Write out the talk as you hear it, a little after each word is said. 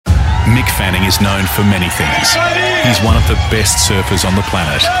Mick Fanning is known for many things. He's one of the best surfers on the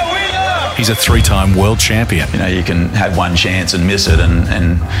planet. He's a 3-time world champion. You know, you can have one chance and miss it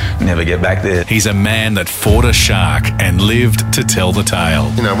and never get back there. He's a man that fought a shark and lived to tell the tale.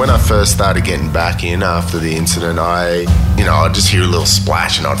 You know, when I first started getting back in after the incident, I'd just hear a little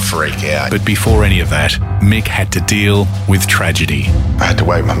splash and I'd freak out. But before any of that, Mick had to deal with tragedy. I had to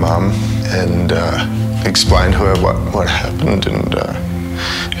wake my mum and explain to her what happened, and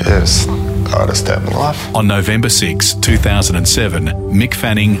yes, the hardest day of my life. On November 6, 2007, Mick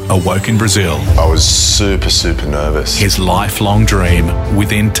Fanning awoke in Brazil. I was super, super nervous. His lifelong dream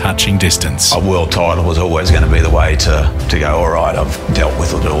within touching distance. A world title was always going to be the way to go, all right, I've dealt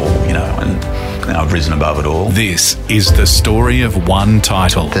with it all, and I've risen above it all. This is the story of one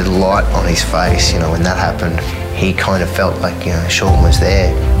title. The light on his face, when that happened, he kind of felt like, Sean was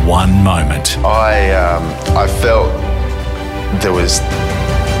there. One moment. I felt there was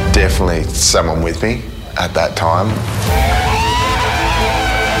definitely someone with me at that time.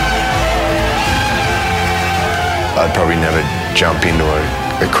 I'd probably never jump into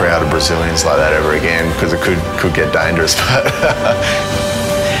a crowd of Brazilians like that ever again, because it could get dangerous.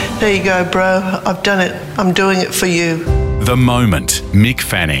 There you go, bro. I've done it. I'm doing it for you. The Moment, Mick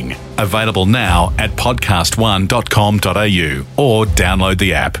Fanning. Available now at podcast1.com.au or download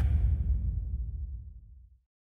the app.